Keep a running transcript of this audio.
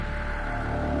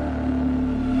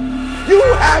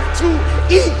have to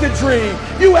eat the dream.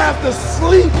 You have to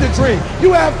sleep the dream.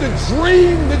 You have to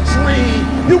dream the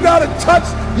dream. You got to touch.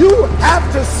 You have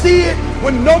to see it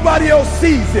when nobody else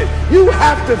sees it. You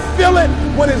have to feel it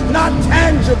when it's not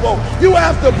tangible. You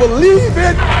have to believe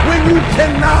it when you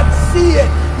cannot see it.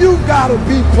 You got to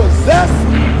be possessed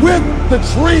with the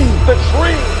dream. The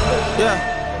dream. Yeah.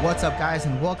 What's up, guys,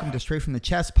 and welcome to Straight from the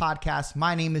Chest podcast.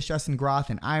 My name is Justin Groth,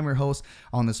 and I'm your host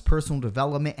on this personal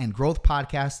development and growth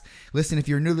podcast. Listen, if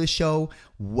you're new to the show,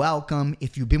 welcome.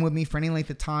 If you've been with me for any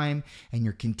length of time and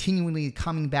you're continually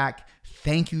coming back,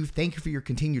 thank you. Thank you for your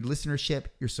continued listenership,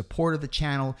 your support of the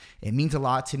channel. It means a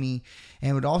lot to me.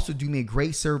 And it would also do me a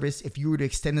great service if you were to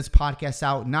extend this podcast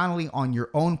out, not only on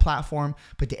your own platform,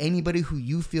 but to anybody who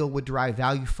you feel would derive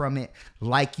value from it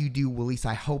like you do. Well, at least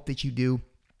I hope that you do.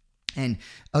 And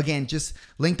again, just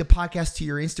link the podcast to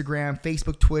your Instagram,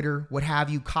 Facebook, Twitter, what have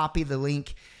you. Copy the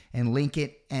link and link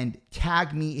it and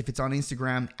tag me if it's on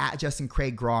Instagram at Justin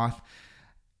Craig Groth.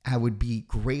 I would be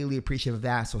greatly appreciative of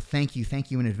that. So thank you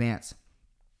in advance.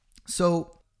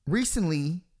 So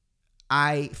recently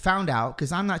I found out,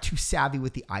 because I'm not too savvy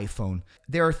with the iPhone,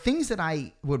 there are things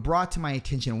that were brought to my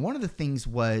attention. One of the things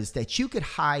was that you could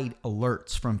hide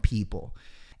alerts from people.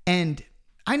 And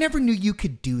I never knew you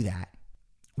could do that.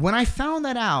 When I found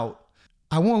that out,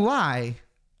 I won't lie,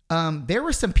 there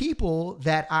were some people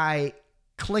that I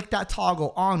clicked that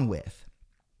toggle on with.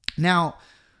 Now,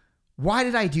 why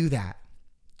did I do that?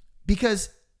 Because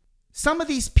some of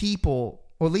these people,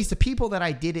 or at least the people that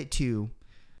I did it to,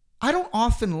 I don't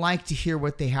often like to hear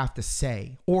what they have to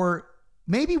say. Or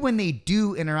maybe when they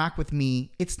do interact with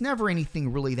me, it's never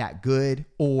anything really that good,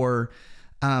 or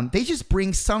they just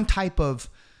bring some type of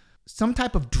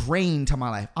drain to my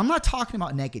life. I'm not talking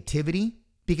about negativity,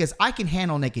 because I can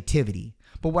handle negativity,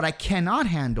 but what I cannot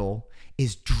handle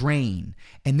is drain.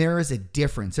 And there is a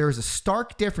difference. There is a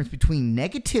stark difference between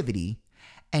negativity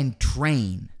and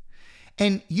drain.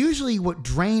 And usually what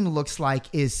drain looks like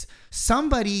is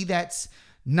somebody that's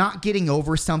not getting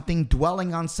over something,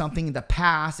 dwelling on something in the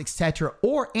past, etc.,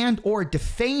 or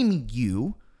defaming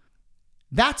you.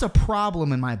 That's a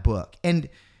problem in my book. And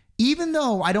even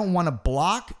though I don't want to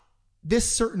block this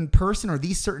certain person or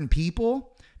these certain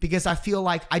people, because I feel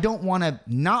like I don't want to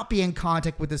not be in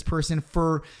contact with this person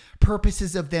for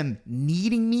purposes of them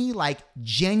needing me, like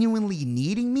genuinely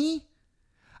needing me,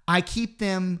 I keep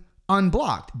them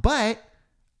unblocked, but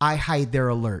I hide their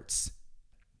alerts.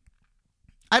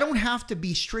 I don't have to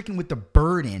be stricken with the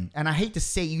burden, and I hate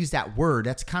to use that word.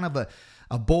 That's kind of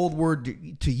a bold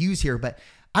word to use here, but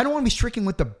I don't want to be stricken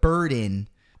with the burden,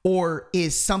 or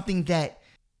is something that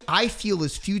I feel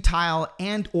is futile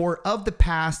and or of the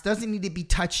past, doesn't need to be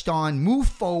touched on, move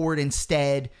forward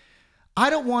instead.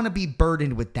 I don't want to be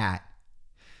burdened with that.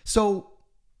 So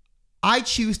I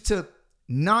choose to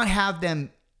not have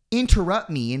them interrupt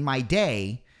me in my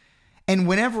day. And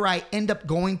whenever I end up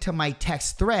going to my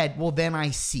text thread, well, then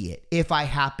I see it. If I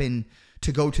happen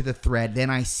to go to the thread, then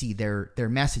I see their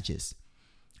messages.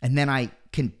 And then I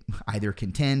can either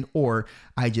contend or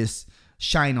I just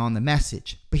shine on the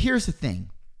message. But here's the thing.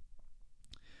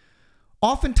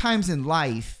 Oftentimes in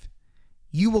life,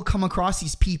 you will come across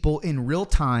these people in real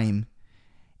time,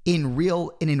 in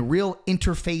real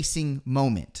interfacing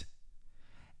moment.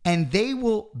 And they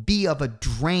will be of a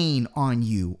drain on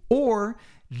you, or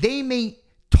they may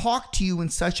talk to you in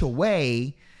such a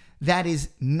way that is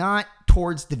not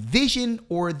towards the vision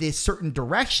or this certain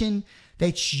direction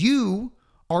that you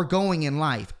are going in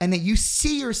life, and that you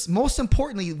see most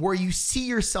importantly, where you see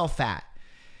yourself at.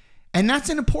 And that's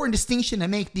an important distinction to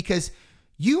make, because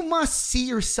you must see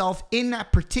yourself in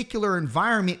that particular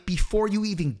environment before you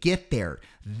even get there.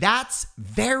 That's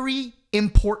very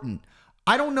important.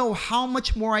 I don't know how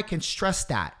much more I can stress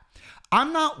that.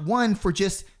 I'm not one for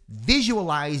just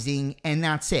visualizing and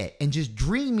that's it, and just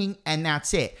dreaming and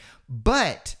that's it.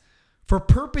 But for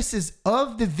purposes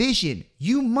of the vision,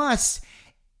 you must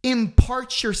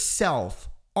impart yourself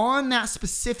on that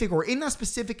specific or in that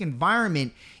specific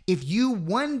environment if you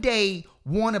one day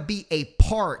want to be a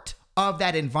part of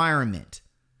that environment.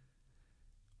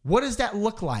 What does that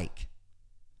look like?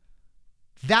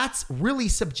 That's really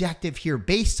subjective here,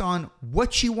 based on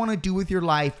what you want to do with your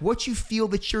life, what you feel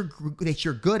that you're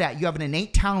good at, you have an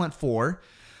innate talent for,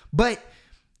 but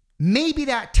maybe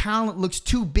that talent looks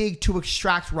too big to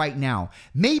extract right now.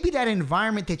 Maybe that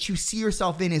environment that you see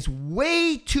yourself in is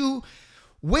way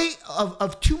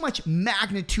of too much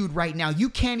magnitude right now. You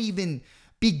can't even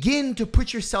begin to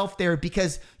put yourself there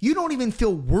because you don't even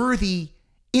feel worthy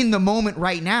in the moment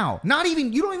right now. You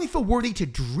don't even feel worthy to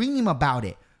dream about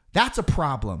it. That's a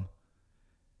problem.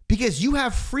 Because you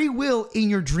have free will in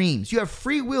your dreams. You have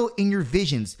free will in your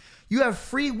visions. You have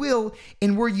free will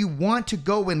in where you want to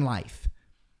go in life.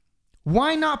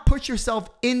 Why not put yourself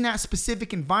in that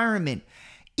specific environment?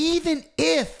 Even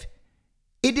if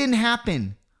it didn't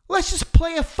happen, let's just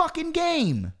play a fucking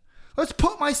game. Let's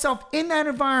put myself in that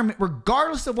environment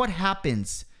regardless of what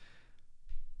happens.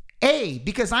 A,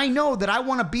 because I know that I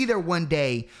want to be there one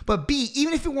day. But B,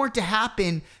 even if it weren't to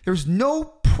happen, there's no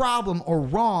problem or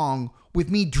wrong with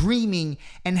me dreaming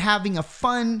and having a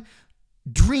fun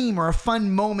dream or a fun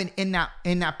moment in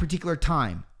that particular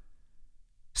time.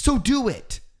 So do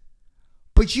it.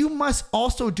 But you must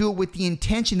also do it with the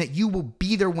intention that you will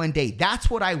be there one day. That's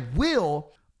what I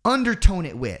will undertone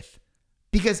it with.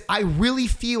 Because I really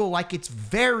feel like it's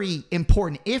very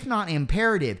important, if not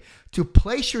imperative, to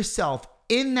place yourself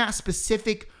in that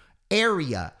specific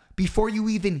area before you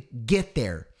even get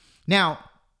there. Now,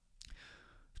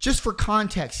 just for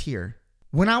context here,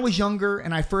 when I was younger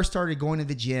and I first started going to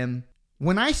the gym,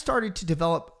 when I started to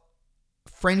develop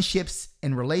friendships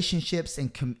and relationships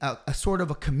and a sort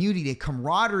of a community, a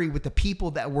camaraderie with the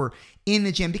people that were in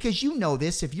the gym, because you know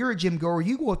this, if you're a gym goer,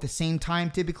 you go at the same time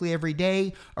typically every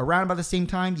day, around about the same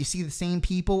time, you see the same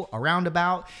people around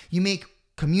about, you make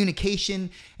communication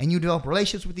and you develop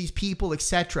relationships with these people,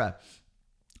 etc.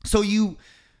 So you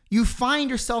find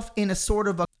yourself in a sort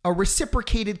of a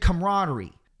reciprocated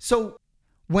camaraderie. So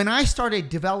when I started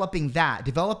developing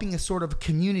a sort of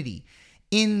community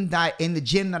in the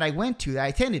gym that I went to, that I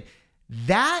attended,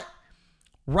 that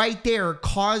right there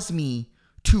caused me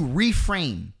to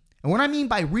reframe. And what I mean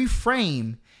by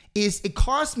reframe is it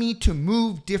caused me to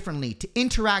move differently, to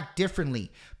interact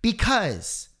differently,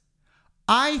 because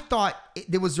I thought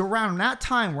there was around that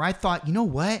time where I thought, you know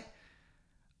what?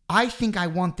 I think I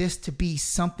want this to be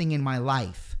something in my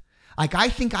life. Like, I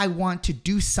think I want to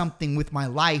do something with my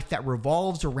life that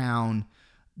revolves around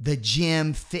the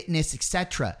gym, fitness,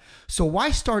 etc. So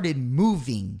I started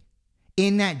moving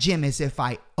in that gym as if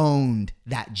I owned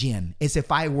that gym, as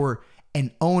if I were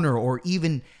an owner or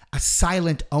even a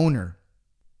silent owner.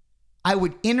 I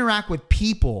would interact with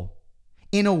people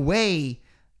in a way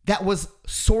that was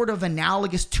sort of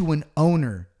analogous to an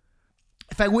owner.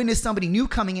 If I witnessed somebody new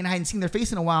coming in, I hadn't seen their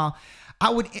face in a while, I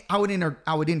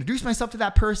would introduce myself to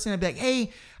that person and be like,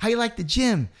 hey, how you like the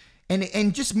gym?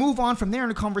 And just move on from there in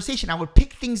a conversation. I would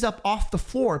pick things up off the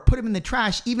floor, put them in the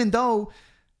trash, even though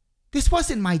this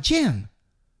wasn't my gym.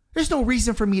 There's no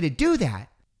reason for me to do that.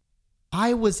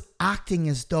 I was acting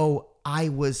as though I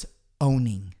was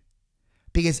owning,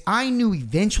 because I knew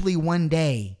eventually one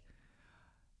day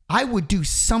I would do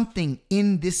something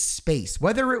in this space,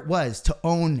 whether it was to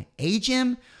own a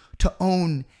gym, to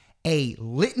own a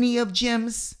litany of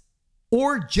gyms,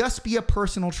 or just be a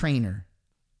personal trainer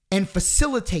and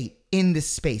facilitate in this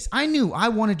space. I knew I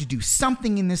wanted to do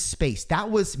something in this space.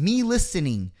 That was me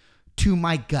listening to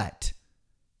my gut.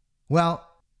 Well,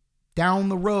 down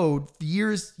the road,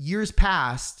 years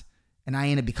passed, and I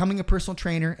ended up becoming a personal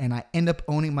trainer, and I end up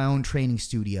owning my own training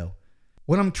studio.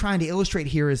 What I'm trying to illustrate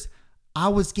here is I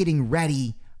was getting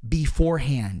ready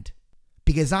beforehand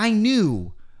because I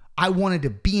knew I wanted to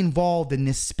be involved in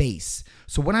this space.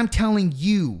 So what I'm telling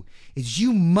you is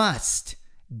you must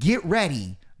get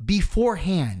ready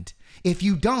beforehand. If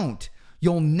you don't,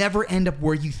 you'll never end up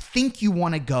where you think you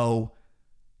want to go.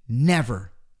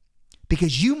 Never.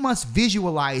 Because you must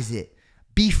visualize it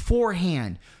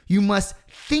beforehand. You must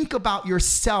think about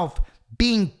yourself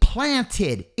being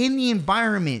planted in the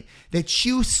environment that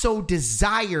you so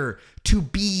desire to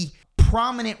be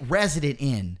prominent resident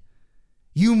in.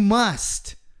 You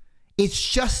must. It's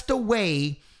just the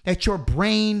way that your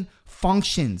brain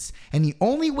functions. And the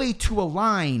only way to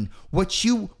align what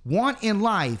you want in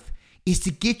life is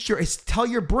to tell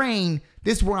your brain,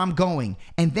 this is where I'm going.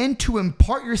 And then to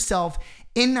impart yourself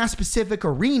in that specific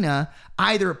arena,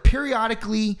 either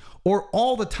periodically or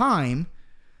all the time,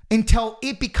 until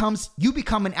you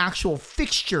become an actual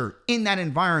fixture in that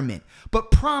environment. But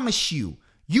promise you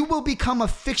will become a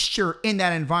fixture in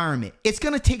that environment. It's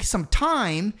going to take some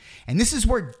time, and this is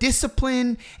where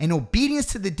discipline and obedience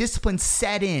to the discipline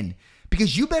set in.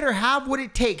 Because you better have what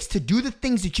it takes to do the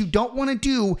things that you don't want to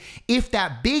do if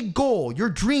that big goal, your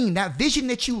dream, that vision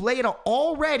that you laid out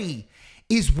already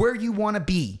is where you want to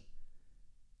be.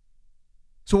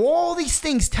 So all these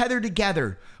things tether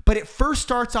together, but it first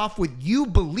starts off with you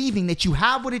believing that you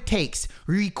have what it takes,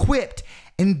 you're equipped,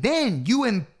 and then you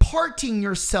imparting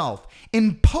yourself,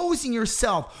 imposing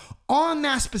yourself on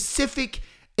that specific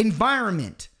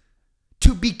environment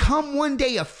to become one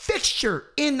day a fixture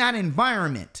in that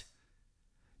environment.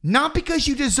 Not because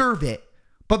you deserve it,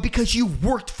 but because you've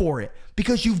worked for it,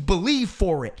 because you've believed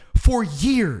for it for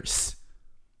years.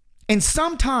 And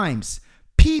sometimes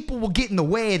people will get in the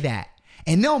way of that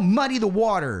and they'll muddy the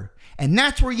water. And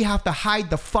that's where you have to hide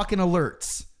the fucking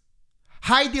alerts.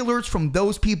 Hide the alerts from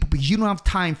those people because you don't have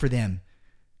time for them.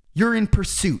 You're in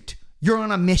pursuit. You're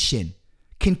on a mission.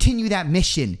 Continue that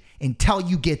mission until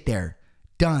you get there.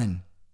 Done.